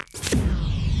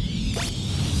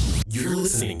You're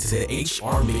listening to the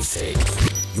HR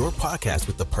Mixtape, your podcast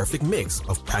with the perfect mix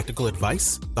of practical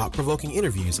advice, thought-provoking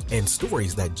interviews, and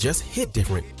stories that just hit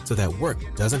different so that work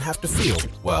doesn't have to feel,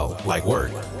 well, like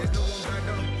work.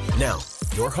 Now,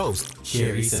 your host,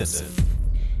 Shari Simpson.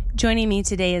 Joining me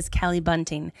today is Kelly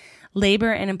Bunting,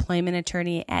 labor and employment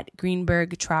attorney at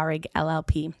Greenberg Traurig,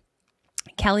 LLP.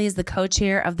 Kelly is the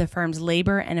co-chair of the firm's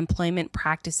Labor and Employment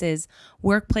Practices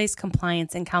Workplace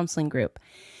Compliance and Counseling Group.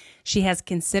 She has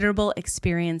considerable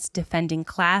experience defending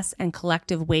class and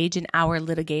collective wage and hour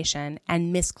litigation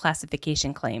and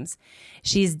misclassification claims.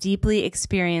 She is deeply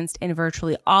experienced in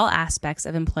virtually all aspects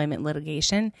of employment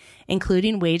litigation,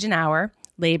 including wage and hour,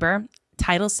 labor,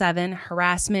 Title VII,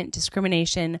 harassment,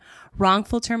 discrimination,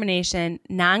 wrongful termination,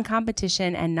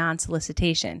 non-competition, and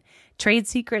non-solicitation, trade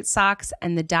secret SOX,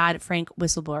 and the Dodd-Frank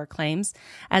whistleblower claims,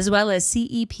 as well as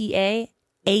CEPA,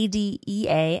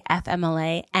 ADEA,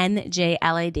 FMLA,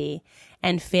 NJLAD,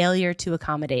 and failure to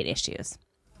accommodate issues.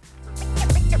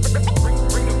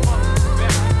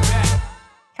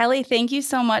 Kelly, thank you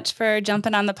so much for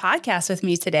jumping on the podcast with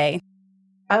me today.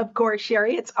 Of course,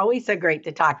 Shari. It's always so great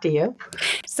to talk to you.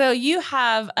 So you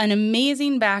have an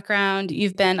amazing background.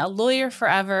 You've been a lawyer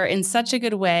forever in such a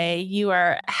good way. You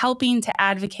are helping to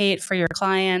advocate for your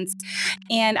clients.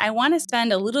 And I want to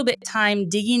spend a little bit of time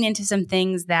digging into some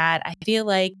things that I feel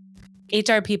like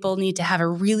HR people need to have a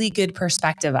really good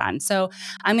perspective on. So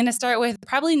I'm going to start with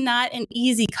probably not an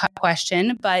easy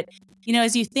question, but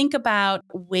as you think about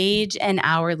wage and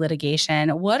hour litigation,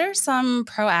 what are some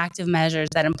proactive measures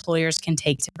that employers can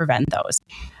take to prevent those?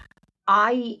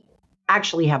 I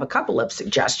actually have a couple of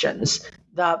suggestions.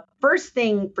 The first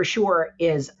thing for sure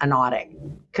is an audit,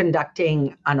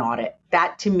 conducting an audit.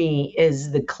 That to me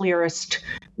is the clearest,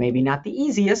 maybe not the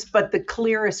easiest, but the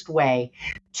clearest way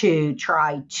to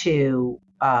try to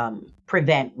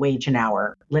prevent wage and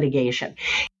hour litigation.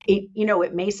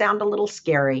 It may sound a little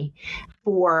scary.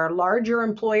 For larger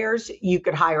employers, you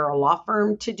could hire a law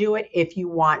firm to do it if you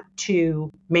want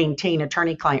to maintain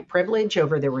attorney-client privilege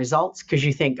over the results because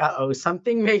you think,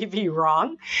 something may be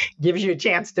wrong. Gives you a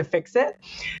chance to fix it.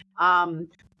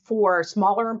 For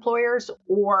smaller employers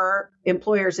or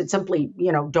employers that simply,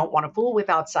 don't want to fool with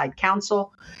outside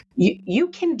counsel, you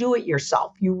can do it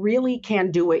yourself. You really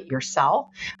can do it yourself,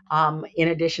 in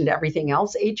addition to everything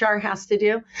else HR has to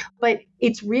do. But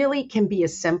it's really can be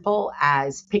as simple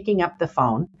as picking up the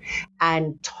phone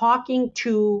and talking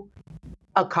to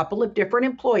a couple of different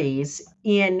employees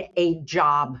in a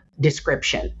job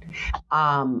description,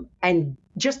 and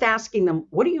just asking them,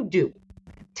 what do you do?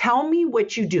 Tell me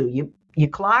what you do. You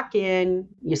clock in,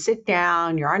 you sit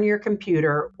down, you're on your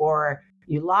computer, or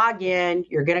you log in,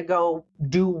 you're going to go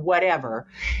do whatever.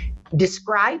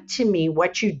 Describe to me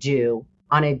what you do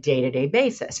on a day-to-day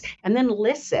basis, and then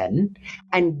listen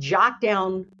and jot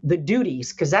down the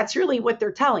duties, because that's really what they're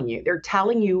telling you. They're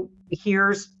telling you,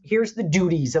 here's the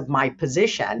duties of my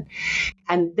position,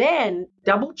 and then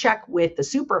double check with the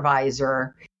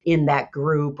supervisor in that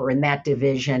group or in that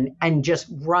division and just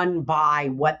run by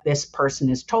what this person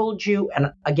has told you.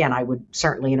 And again, I would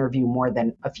certainly interview more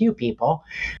than a few people,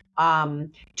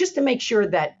 just to make sure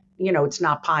that, it's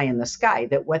not pie in the sky,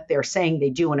 that what they're saying they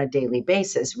do on a daily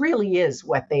basis really is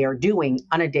what they are doing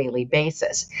on a daily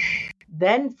basis.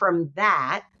 Then from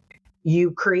that,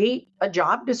 you create a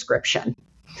job description,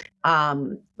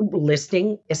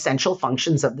 listing essential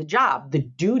functions of the job, the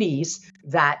duties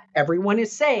that everyone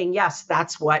is saying, yes,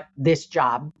 that's what this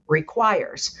job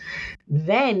requires.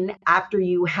 Then after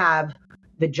you have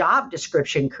the job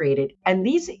description created, and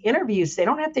these interviews, they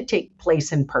don't have to take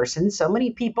place in person. So many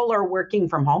people are working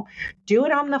from home. Do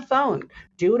it on the phone,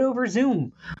 do it over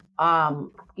Zoom.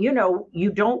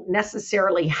 You don't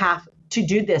necessarily have to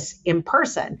do this in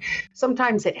person.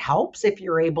 Sometimes it helps if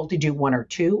you're able to do one or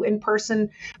two in person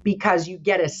because you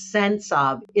get a sense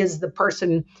of, is the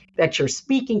person that you're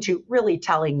speaking to really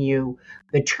telling you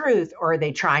the truth, or are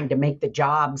they trying to make the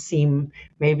job seem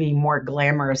maybe more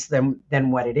glamorous than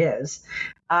what it is?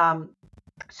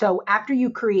 So after you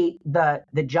create the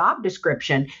job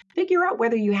description, figure out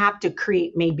whether you have to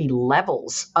create maybe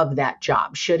levels of that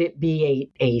job. Should it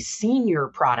be a senior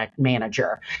product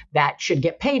manager that should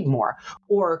get paid more?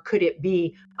 Or could it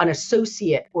be an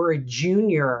associate or a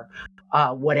junior,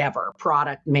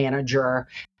 product manager?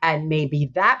 And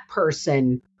maybe that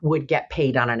person would get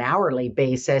paid on an hourly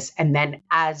basis. And then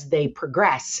as they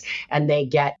progress and they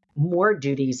get more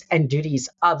duties and duties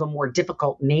of a more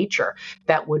difficult nature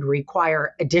that would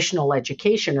require additional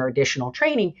education or additional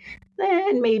training,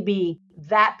 then maybe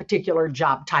that particular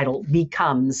job title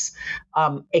becomes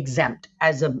exempt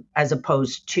as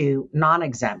opposed to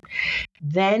non-exempt.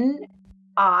 Then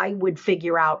I would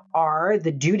figure out, are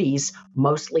the duties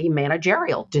mostly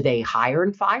managerial? Do they hire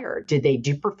and fire? Do they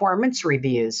do performance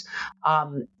reviews?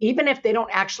 Even if they don't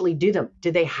actually do them,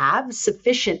 do they have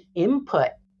sufficient input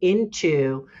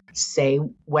into, say,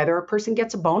 whether a person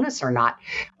gets a bonus or not?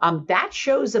 That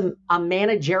shows a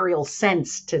managerial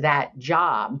sense to that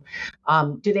job.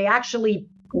 Do they actually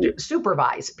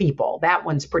supervise people? That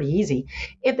one's pretty easy.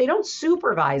 If they don't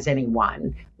supervise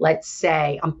anyone, let's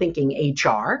say I'm thinking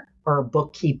HR or a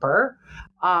bookkeeper,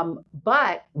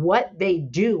 but what they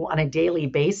do on a daily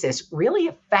basis really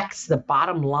affects the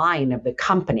bottom line of the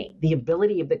company, the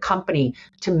ability of the company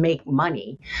to make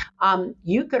money.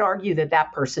 You could argue that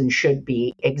that person should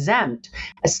be exempt,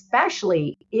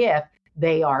 especially if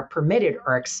they are permitted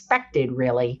or expected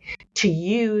really to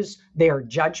use their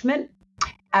judgment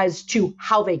as to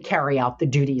how they carry out the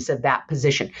duties of that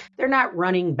position. They're not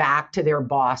running back to their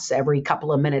boss every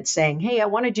couple of minutes saying, "Hey, I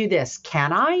want to do this.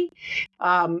 Can I?"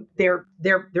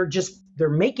 They're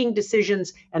making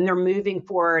decisions and they're moving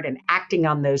forward and acting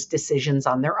on those decisions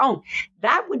on their own.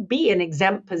 That would be an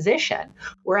exempt position.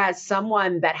 Whereas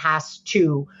someone that has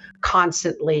to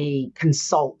constantly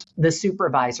consult the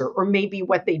supervisor, or maybe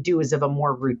what they do is of a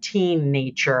more routine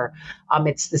nature,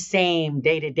 it's the same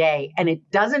day to day, and it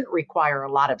doesn't require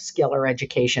a lot of skill or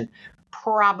education,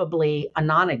 probably a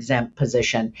non-exempt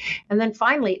position. And then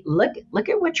finally, look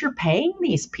at what you're paying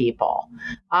these people.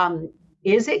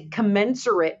 Is it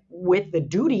commensurate with the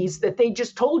duties that they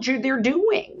just told you they're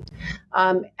doing?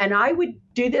 And I would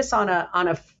do this on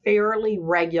a fairly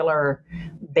regular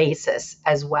basis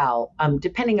as well,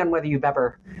 depending on whether you've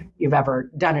ever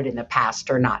done it in the past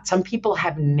or not. Some people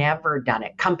have never done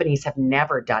it. Companies have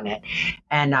never done it,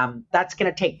 and that's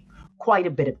going to take quite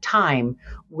a bit of time,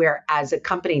 whereas a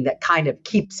company that kind of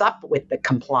keeps up with the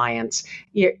compliance,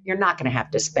 you're not going to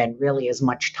have to spend really as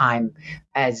much time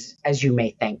as you may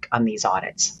think on these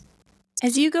audits.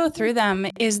 As you go through them,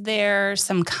 is there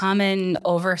some common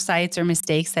oversights or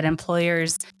mistakes that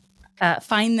employers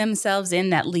find themselves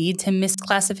in that lead to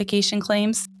misclassification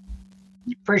claims?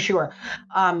 For sure.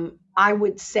 I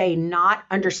would say not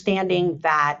understanding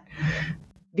that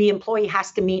the employee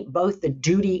has to meet both the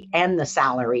duty and the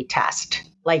salary test.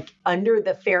 Like under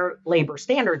the Fair Labor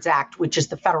Standards Act, which is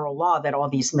the federal law that all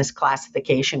these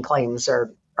misclassification claims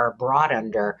are brought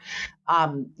under,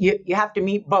 you have to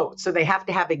meet both. So they have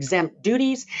to have exempt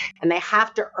duties and they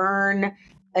have to earn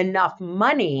enough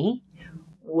money,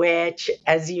 which,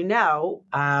 as you know,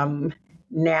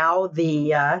 now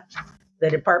the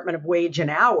Department of Wage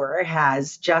and Hour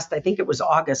has just, I think it was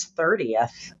August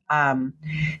 30th,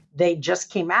 they just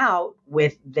came out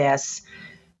with this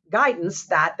guidance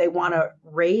that they want to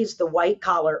raise the white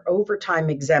collar overtime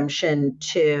exemption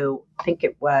to, I think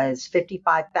it was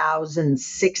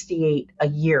 $55,068 a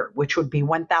year, which would be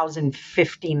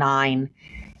 $1,059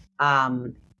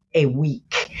 a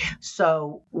week.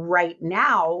 So right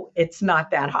now it's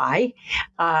not that high.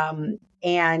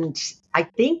 And I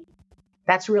think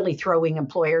that's really throwing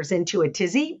employers into a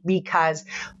tizzy, because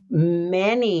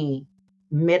many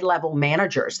mid-level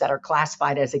managers that are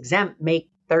classified as exempt make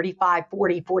 $35,000,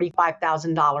 $40,000,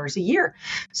 $45,000 a year.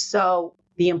 So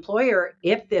the employer,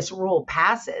 if this rule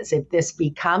passes, if this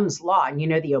becomes law, and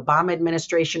the Obama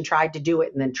administration tried to do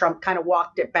it and then Trump kind of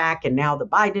walked it back, and now the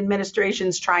Biden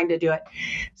administration's trying to do it.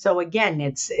 So again,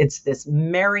 it's this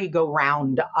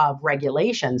merry-go-round of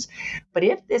regulations. But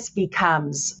if this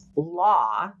becomes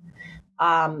law,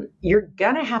 you're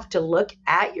going to have to look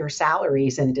at your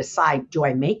salaries and decide, do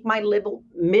I make my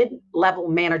mid-level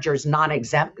managers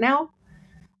non-exempt now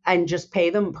and just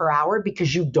pay them per hour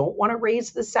because you don't want to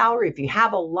raise the salary? If you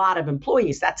have a lot of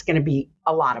employees, that's going to be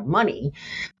a lot of money.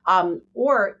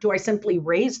 Or do I simply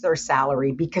raise their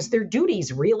salary because their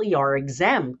duties really are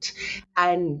exempt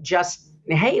and just,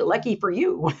 hey, lucky for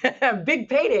you, big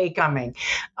payday coming.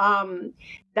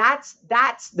 That's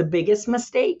the biggest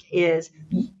mistake, is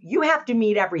you have to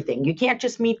meet everything. You can't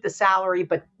just meet the salary,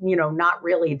 but not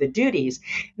really the duties.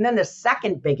 And then the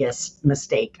second biggest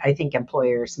mistake I think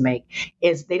employers make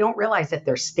is they don't realize that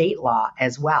there's state law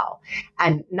as well.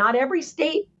 And not every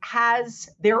state has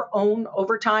their own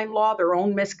overtime law, their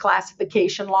own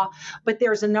misclassification law, but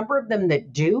there's a number of them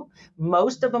that do.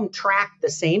 Most of them track the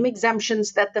same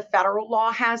exemptions that the federal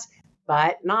law has,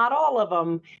 but not all of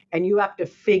them. And you have to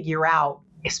figure out,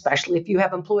 especially if you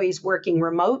have employees working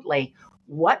remotely,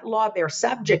 what law they're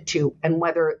subject to and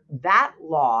whether that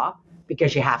law,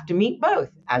 because you have to meet both.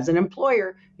 As an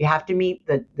employer, you have to meet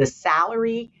the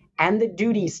salary and the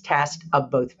duties test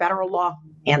of both federal law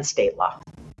and state law.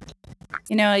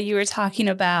 You were talking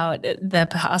about the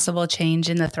possible change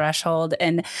in the threshold.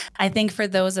 And I think for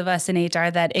those of us in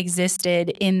HR that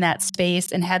existed in that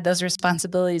space and had those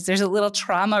responsibilities, there's a little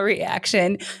trauma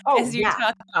reaction as you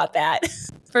talk about that,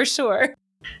 for sure.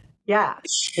 Yeah.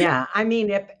 Yeah. I mean,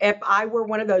 if I were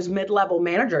one of those mid-level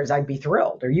managers, I'd be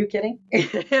thrilled. Are you kidding?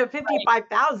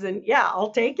 55,000. Yeah,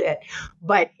 I'll take it.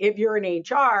 But if you're an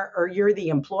HR or you're the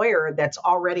employer that's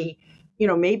already,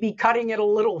 maybe cutting it a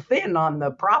little thin on the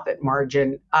profit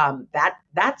margin,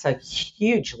 that's a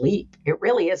huge leap. It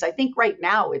really is. I think right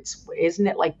now isn't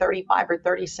it like 35 or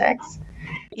 36?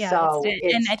 Yeah. So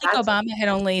and I think Obama had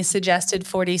only suggested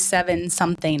 47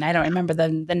 something. I don't remember the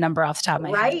number off the top of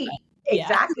my head. But,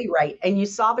 exactly right. And you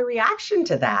saw the reaction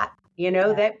to that,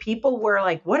 that people were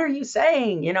like, what are you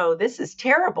saying? This is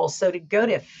terrible. So to go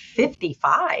to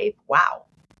 55, wow.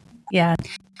 Yeah.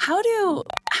 How do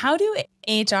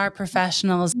HR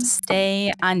professionals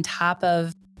stay on top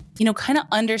of, kind of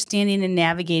understanding and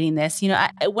navigating this?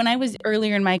 When I was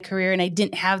earlier in my career and I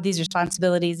didn't have these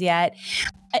responsibilities yet,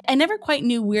 I never quite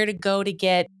knew where to go to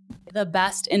get the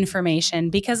best information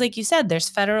because, like you said, there's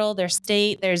federal, there's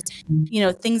state, there's,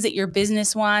 things that your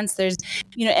business wants. There's,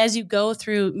 as you go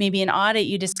through maybe an audit,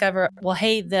 you discover, well,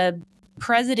 hey, the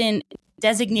president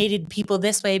designated people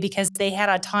this way because they had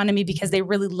autonomy because they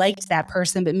really liked that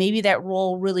person, but maybe that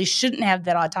role really shouldn't have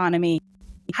that autonomy.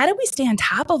 How do we stay on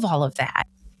top of all of that?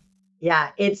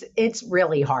 Yeah, it's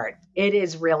really hard. It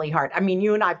is really hard. I mean,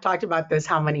 you and I have talked about this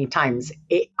how many times.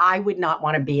 I would not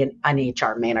want to be an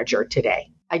HR manager today.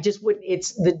 I just wouldn't.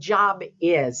 The job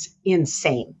is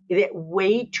insane.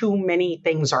 Way too many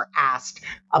things are asked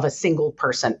of a single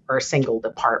person or a single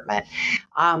department.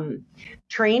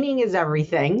 Training is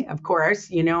everything, of course.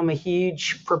 I'm a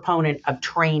huge proponent of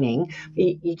training.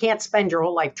 You can't spend your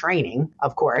whole life training,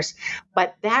 of course,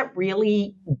 but that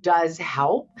really does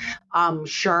help.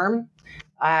 SHRM,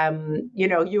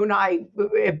 you and I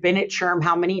have been at SHRM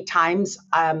how many times?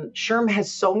 SHRM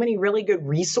has so many really good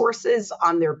resources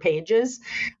on their pages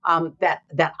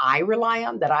that I rely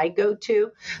on, that I go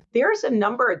to. There's a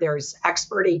number. There's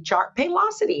Expert HR.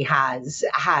 Paylocity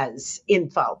has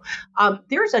info.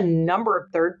 There's a number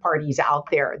of third parties out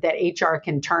there that HR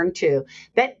can turn to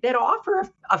that offer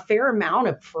a fair amount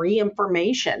of free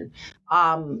information.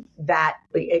 That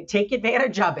take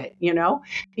advantage of it.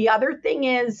 The other thing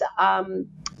is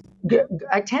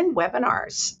attend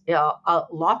webinars.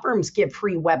 Law firms give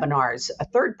free webinars.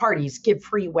 Third parties give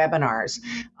free webinars.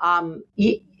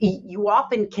 You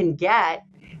often can get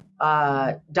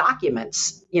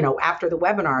documents, after the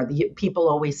webinar. People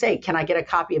always say, can I get a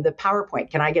copy of the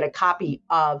PowerPoint? Can I get a copy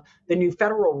of the new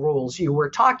federal rules you were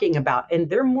talking about? And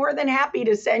they're more than happy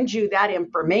to send you that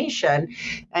information.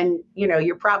 And,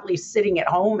 you're probably sitting at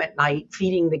home at night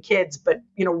feeding the kids, but,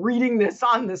 reading this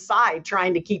on the side,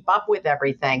 trying to keep up with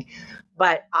everything.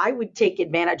 But I would take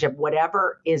advantage of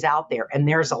whatever is out there. And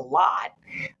there's a lot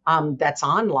that's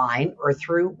online or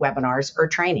through webinars or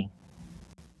training.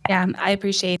 Yeah, I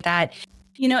appreciate that.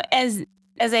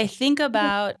 As I think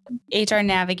about HR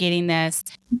navigating this,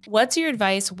 what's your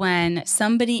advice when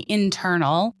somebody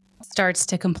internal starts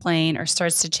to complain or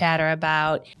starts to chatter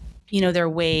about, their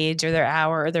wage or their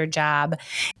hour or their job?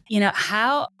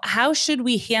 How should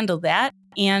we handle that?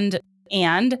 And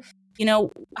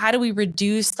how do we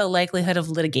reduce the likelihood of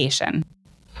litigation?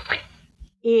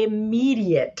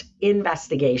 Immediate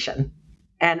investigation.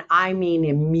 And I mean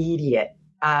immediate.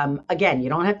 Again, you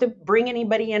don't have to bring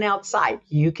anybody in outside.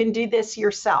 You can do this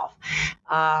yourself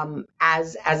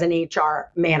as an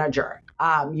HR manager.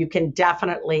 You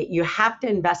have to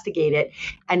investigate it.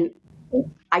 And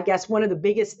I guess one of the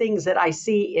biggest things that I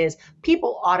see is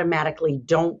people automatically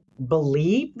don't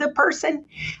believe the person.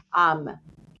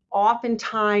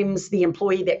 Oftentimes, the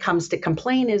employee that comes to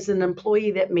complain is an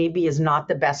employee that maybe is not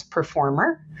the best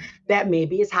performer, that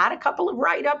maybe has had a couple of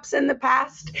write-ups in the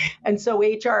past. And so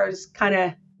HR is kind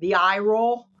of the eye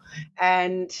roll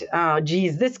and,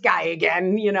 geez, this guy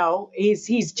again,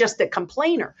 he's just a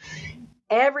complainer.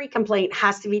 Every complaint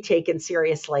has to be taken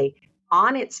seriously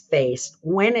on its face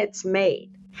when it's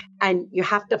made. And you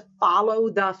have to follow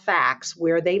the facts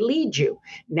where they lead you.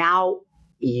 Now,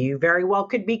 you very well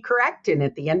could be correct. And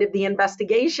at the end of the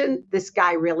investigation, this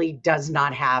guy really does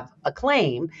not have a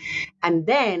claim. And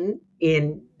then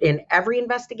in every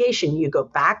investigation, you go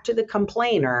back to the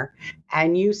complainer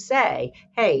and you say,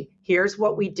 hey, here's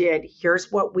what we did.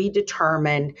 Here's what we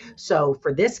determined. So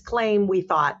for this claim, we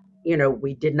thought,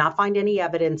 we did not find any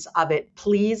evidence of it.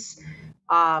 Please,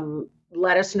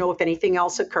 let us know if anything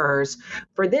else occurs.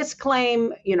 For this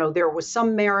claim, there was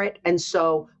some merit, and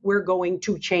so we're going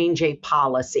to change a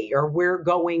policy, or we're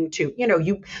going to,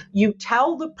 you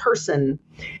tell the person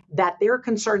that their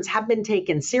concerns have been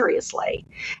taken seriously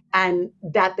and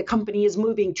that the company is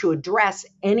moving to address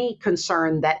any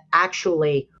concern that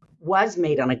actually was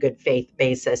made on a good faith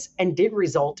basis and did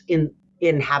result in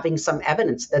having some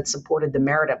evidence that supported the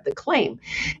merit of the claim.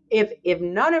 If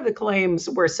none of the claims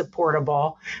were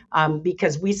supportable,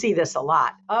 because we see this a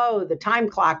lot, the time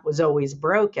clock was always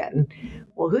broken.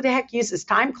 Well, who the heck uses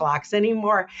time clocks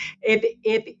anymore?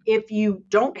 If you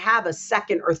don't have a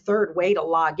second or third way to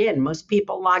log in, most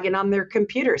people log in on their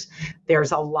computers.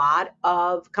 There's a lot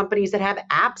of companies that have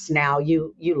apps now.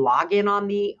 You log in on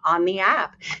the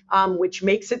app, which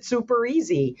makes it super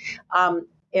easy.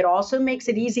 It also makes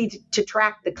it easy to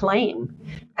track the claim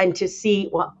and to see,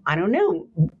 well, I don't know,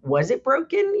 was it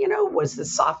broken? Was the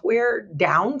software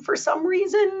down for some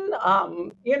reason?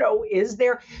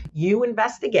 You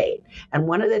investigate. And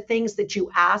one of the things that you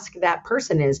ask that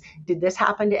person is, did this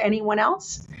happen to anyone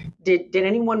else? Did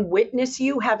anyone witness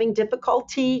you having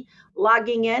difficulty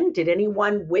logging in? Did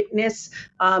anyone witness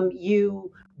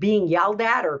you being yelled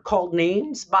at or called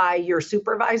names by your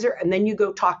supervisor? And then you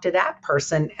go talk to that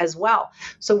person as well.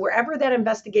 So wherever that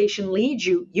investigation leads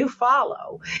you, you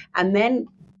follow, and then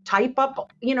type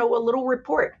up, a little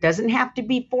report. Doesn't have to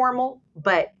be formal,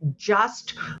 but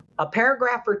just a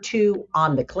paragraph or two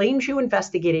on the claims you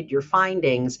investigated, your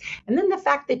findings, and then the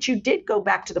fact that you did go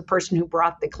back to the person who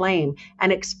brought the claim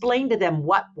and explain to them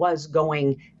what was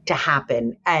going to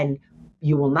happen, and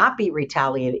you will not be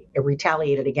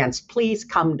retaliated against. Please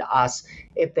come to us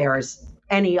if there's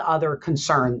any other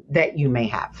concern that you may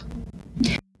have.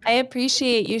 I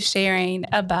appreciate you sharing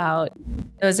about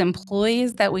those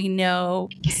employees that we know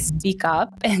speak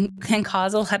up and can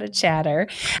cause a lot of chatter.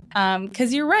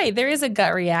 Because you're right, there is a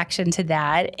gut reaction to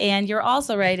that. And you're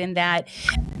also right in that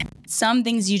some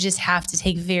things you just have to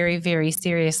take very, very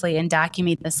seriously and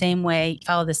document the same way,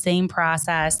 follow the same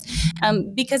process,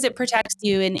 because it protects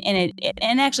you. And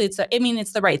actually, it's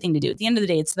the right thing to do. At the end of the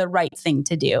day, it's the right thing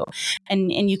to do.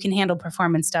 And you can handle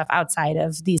performance stuff outside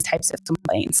of these types of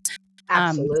complaints.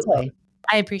 Absolutely. So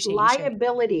I appreciate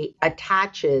liability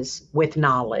attaches with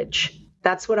knowledge.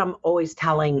 That's what I'm always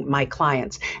telling my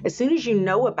clients. As soon as you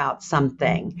know about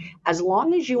something, as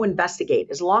long as you investigate,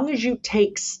 as long as you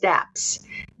take steps,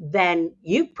 then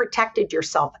you've protected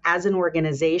yourself as an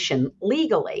organization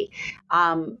legally.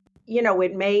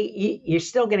 You're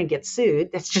still going to get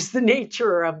sued. That's just the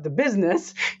nature of the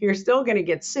business. You're still going to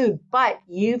get sued, but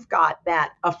you've got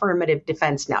that affirmative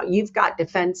defense now. You've got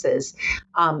defenses,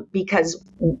 because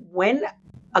when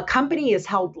a company is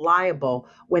held liable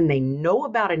when they know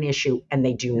about an issue and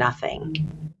they do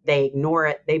nothing. They ignore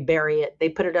it, they bury it, they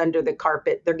put it under the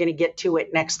carpet, they're going to get to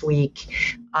it next week.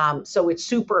 So it's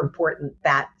super important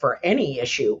that for any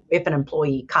issue, if an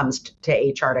employee comes to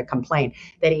HR to complain,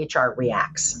 that HR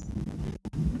reacts.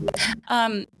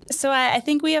 So I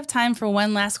think we have time for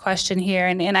one last question here,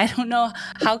 and I don't know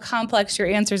how complex your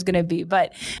answer is going to be,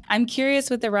 but I'm curious,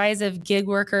 with the rise of gig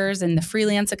workers and the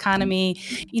freelance economy,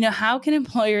 how can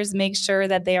employers make sure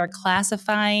that they are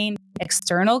classifying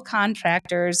external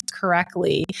contractors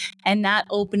correctly and not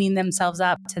opening themselves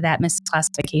up to that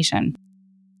misclassification?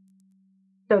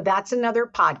 So that's another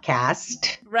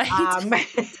podcast. Right.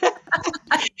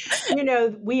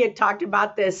 We had talked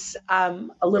about this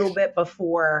a little bit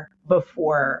before the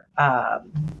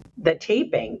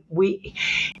taping.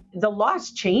 The law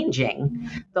is changing.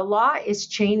 The law is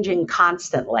changing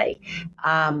constantly.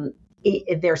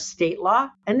 There's state law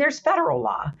and there's federal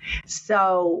law.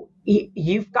 So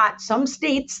you've got some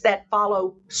states that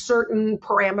follow certain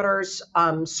parameters,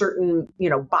 certain,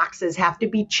 boxes have to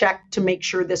be checked to make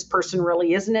sure this person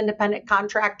really is an independent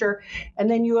contractor. And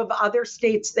then you have other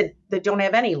states that don't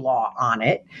have any law on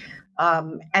it.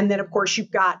 And then, of course,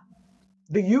 you've got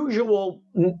the usual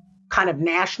kind of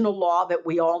national law that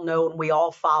we all know and we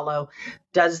all follow.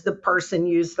 Does the person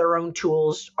use their own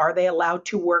tools? Are they allowed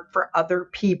to work for other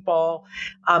people?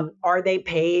 Are they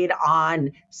paid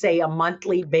on, say, a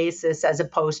monthly basis as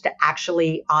opposed to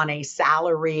actually on a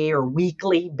salary or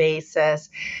weekly basis?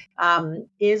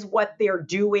 Is what they're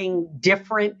doing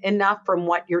different enough from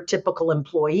what your typical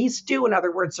employees do? In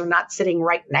other words, they're not sitting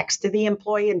right next to the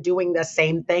employee and doing the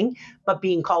same thing, but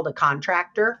being called a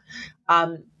contractor.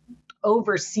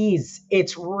 Overseas,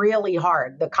 it's really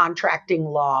hard. The contracting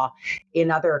law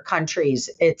in other countries,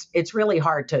 it's really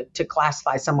hard to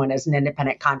classify someone as an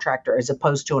independent contractor as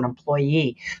opposed to an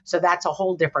employee. So that's a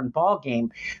whole different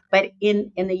ballgame. But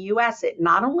in the U.S., it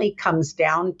not only comes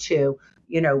down to,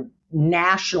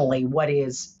 nationally what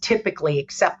is typically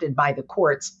accepted by the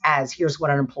courts as here's what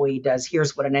an employee does,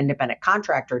 here's what an independent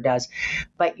contractor does.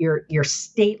 But your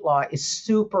state law is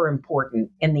super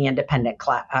important in the independent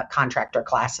contractor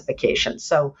classification.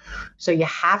 So you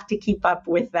have to keep up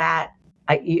with that.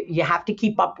 You have to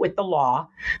keep up with the law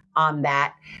on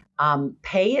that.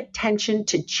 Pay attention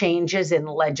to changes in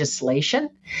legislation.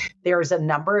 There's a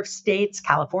number of states,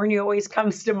 California always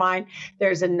comes to mind.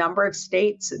 There's a number of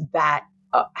states that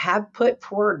have put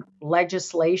forward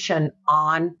legislation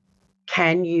on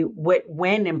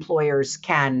when employers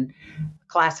can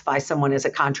classify someone as a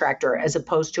contractor as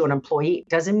opposed to an employee.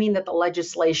 Doesn't mean that the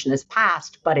legislation is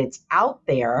passed, but it's out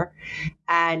there.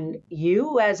 And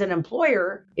you as an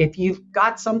employer, if you've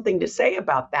got something to say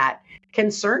about that, can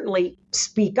certainly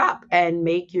speak up and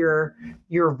make your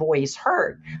voice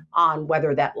heard on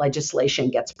whether that legislation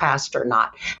gets passed or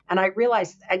not. And I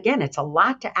realize, again, it's a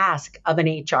lot to ask of an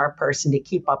HR person to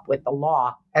keep up with the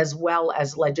law, as well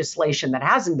as legislation that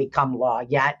hasn't become law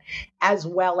yet, as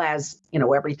well as,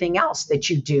 everything else that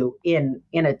you do in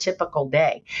a typical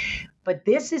day. But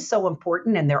this is so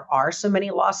important, and there are so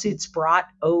many lawsuits brought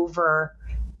over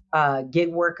gig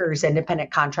workers,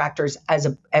 independent contractors,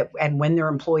 and when they're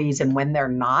employees and when they're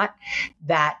not,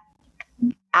 that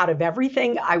out of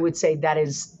everything, I would say that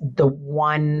is the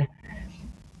one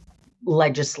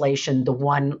legislation, the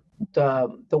one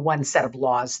set of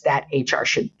laws that HR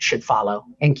should follow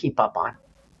and keep up on.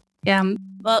 Yeah.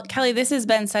 Well, Kelly, this has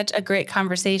been such a great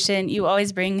conversation. You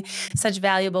always bring such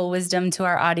valuable wisdom to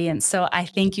our audience. So I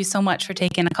thank you so much for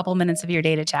taking a couple minutes of your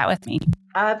day to chat with me.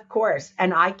 Of course.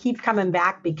 And I keep coming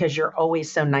back because you're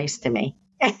always so nice to me.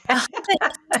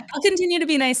 I'll continue to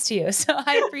be nice to you. So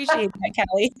I appreciate that,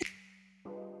 Kelly.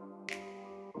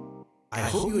 I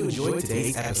hope you enjoyed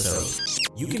today's episode.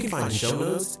 You can find show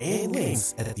notes and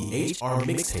links at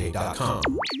thehrmixtape.com.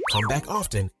 Come back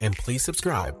often and please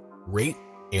subscribe, rate,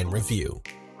 and review.